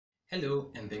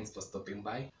Hello and thanks for stopping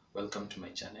by. Welcome to my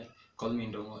channel. Call me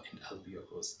Ndongo and I'll be your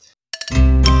host.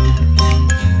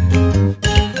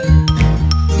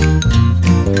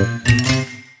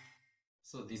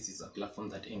 So this is a platform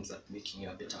that aims at making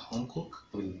you a better home cook.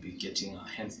 We'll be getting our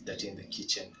hands dirty in the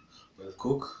kitchen. We'll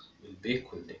cook, we'll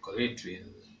bake, we'll decorate, we'll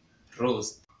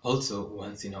roast. Also,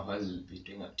 once in a while, we'll be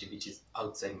doing activities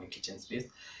outside my kitchen space,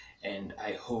 and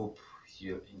I hope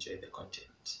you enjoy the content.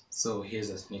 So here's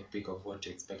a sneak peek of what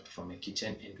to expect from my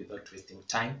kitchen, and without wasting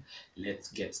time, let's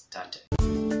get started.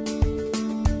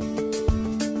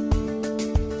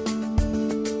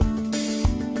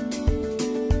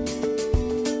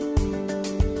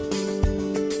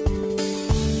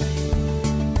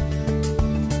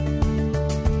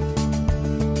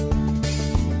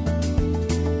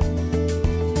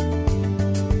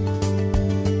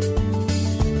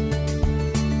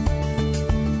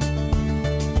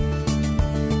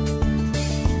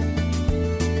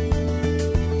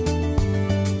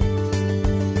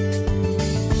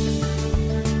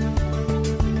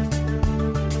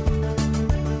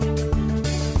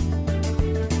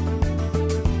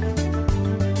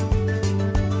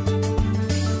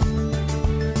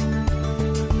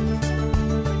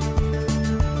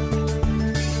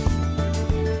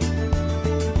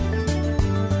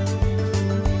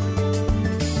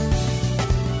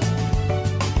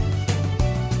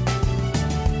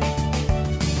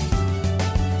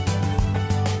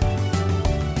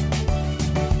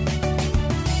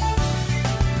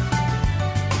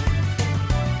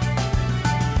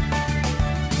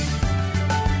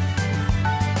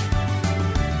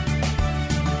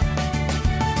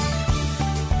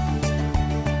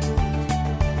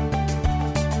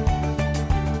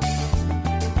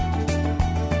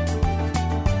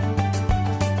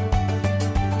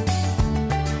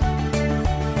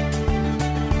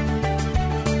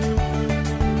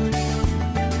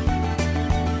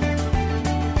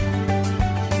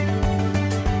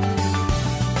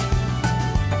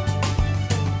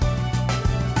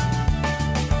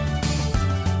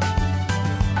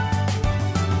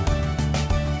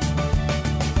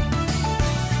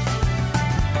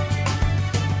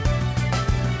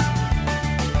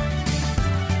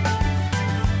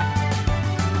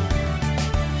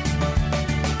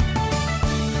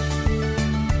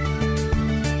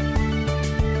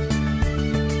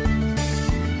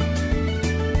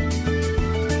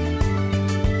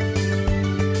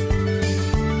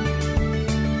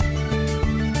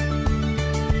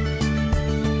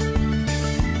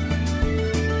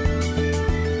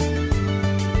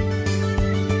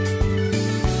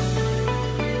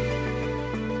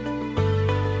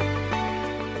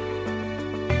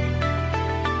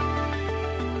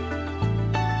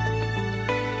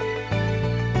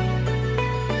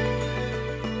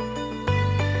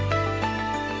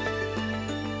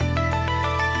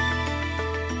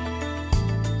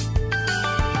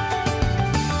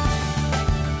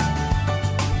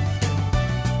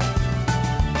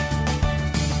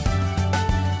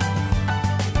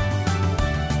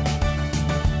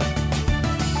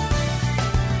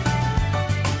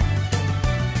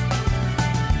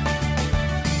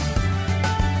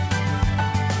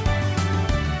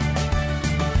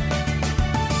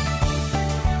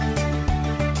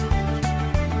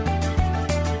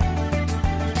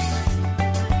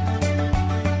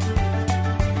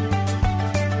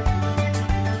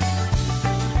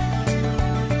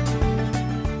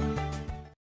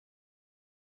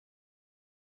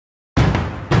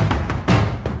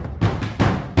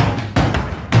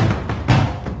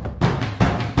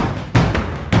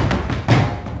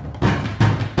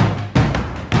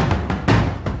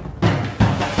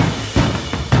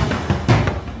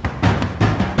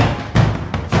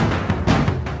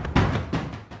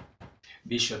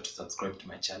 Be sure to subscribe to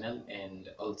my channel and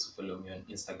also follow me on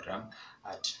Instagram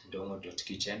at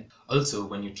ndongo.kitchen. Also,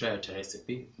 when you try out a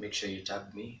recipe, make sure you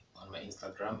tag me on my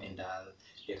Instagram and I'll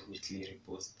definitely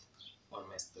repost on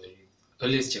my stories.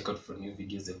 Always check out for new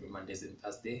videos every Mondays and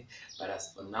Thursday. But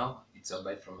as for now, it's a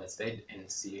bye from my side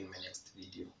and see you in my next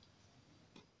video.